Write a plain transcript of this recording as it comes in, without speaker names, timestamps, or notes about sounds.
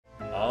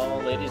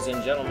ladies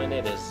and gentlemen,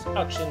 it is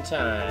auction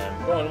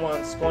time. Going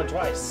once, going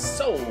twice,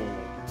 sold!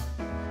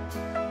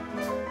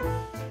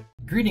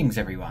 Greetings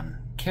everyone,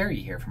 Carrie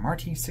here from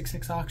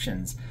RT66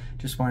 Auctions.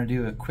 Just want to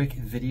do a quick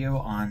video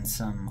on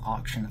some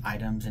auction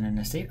items in an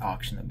estate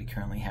auction that we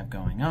currently have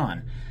going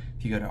on.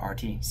 If you go to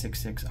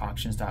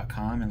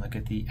rt66auctions.com and look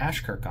at the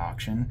Ashkirk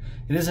auction,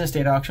 it is an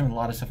estate auction with a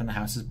lot of stuff in the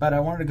houses, but I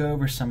wanted to go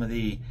over some of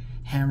the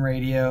ham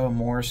radio,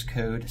 Morse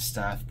code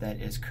stuff that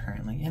is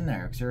currently in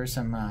there, because there is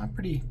some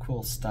pretty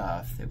cool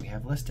stuff that we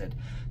have listed.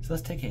 So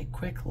let's take a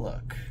quick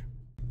look.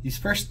 These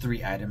first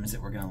three items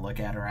that we're going to look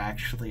at are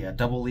actually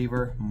double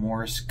lever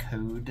Morse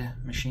code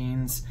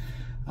machines.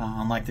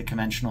 Unlike the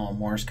conventional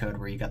Morse code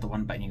where you got the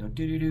one button, you go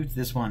do-do-do,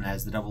 this one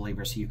has the double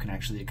lever so you can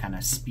actually kind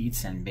of speed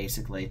send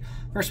basically.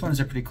 First one is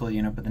a pretty cool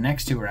unit, but the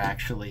next two are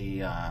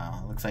actually,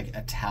 looks like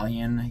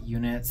Italian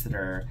units that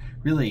are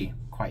really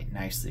quite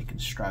nicely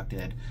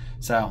constructed.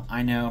 So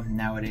I know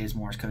nowadays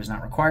Morse code is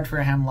not required for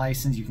a ham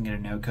license, you can get a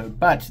no code,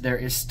 but there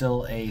is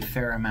still a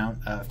fair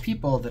amount of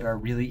people that are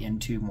really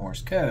into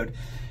Morse code.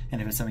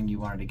 And if it's something you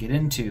wanted to get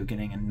into,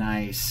 getting a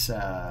nice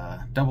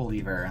double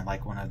lever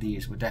like one of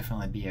these would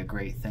definitely be a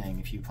great thing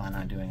if you plan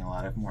on doing a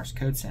lot of Morse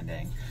code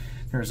sending.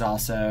 There's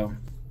also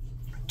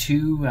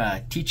two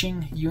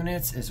teaching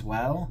units as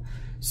well,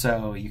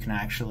 so you can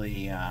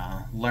actually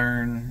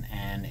learn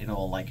and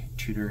it'll like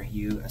tutor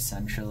you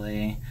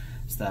essentially.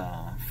 It's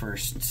the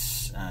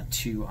first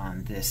two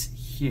on this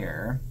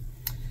here.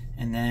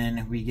 And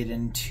then we get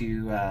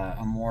into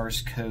a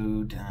Morse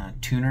code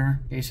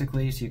tuner,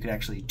 basically, so you could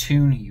actually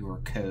tune your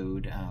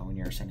code when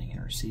you're sending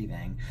and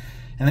receiving.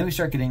 And then we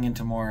start getting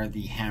into more of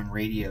the ham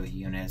radio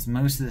units.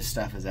 Most of this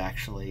stuff is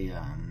actually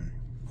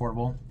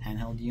portable,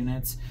 handheld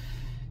units.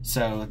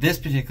 So this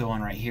particular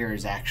one right here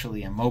is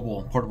actually a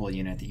mobile portable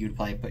unit that you'd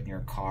probably put in your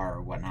car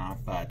or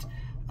whatnot, but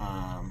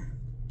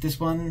this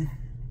one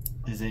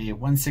is a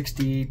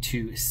 160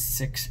 to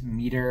 6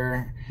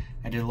 meter.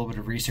 I did a little bit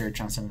of research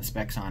on some of the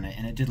specs on it,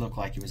 and it did look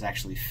like it was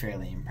actually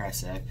fairly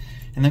impressive.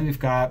 And then we've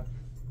got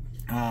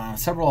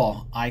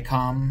several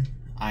ICOM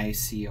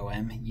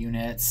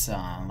units,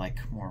 like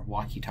more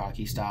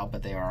walkie-talkie style,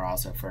 but they are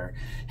also for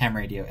ham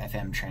radio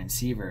FM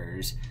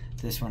transceivers.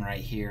 This one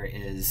right here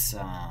is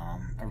a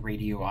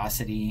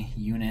radiosity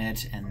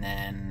unit, and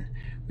then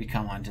we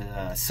come on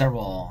to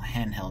several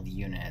handheld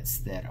units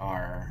that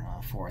are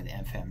for the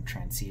FM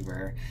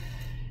transceiver.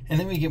 And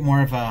then we get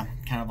more of a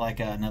kind of like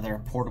another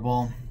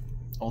portable,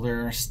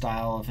 older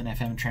style of an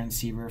FM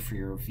transceiver for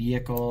your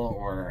vehicle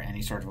or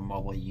any sort of a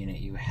mobile unit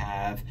you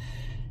have.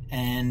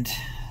 And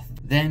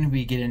then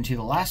we get into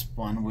the last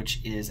one, which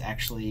is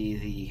actually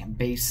the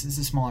base. This is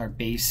a smaller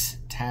base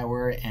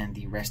tower and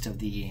the rest of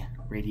the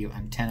radio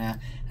antenna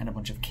and a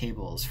bunch of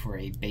cables for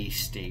a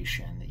base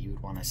station that you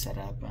would want to set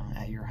up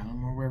at your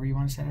home or wherever you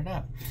want to set it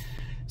up.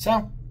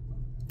 So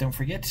don't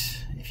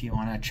forget, if you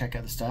want to check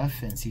out the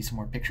stuff and see some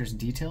more pictures and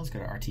details, go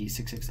to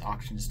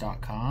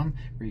rt66auctions.com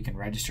where you can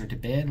register to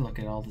bid, look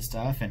at all the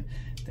stuff, and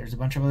there's a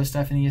bunch of other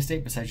stuff in the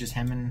estate besides just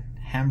ham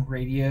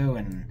radio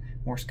and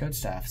Morse code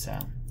stuff, so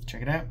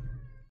check it out.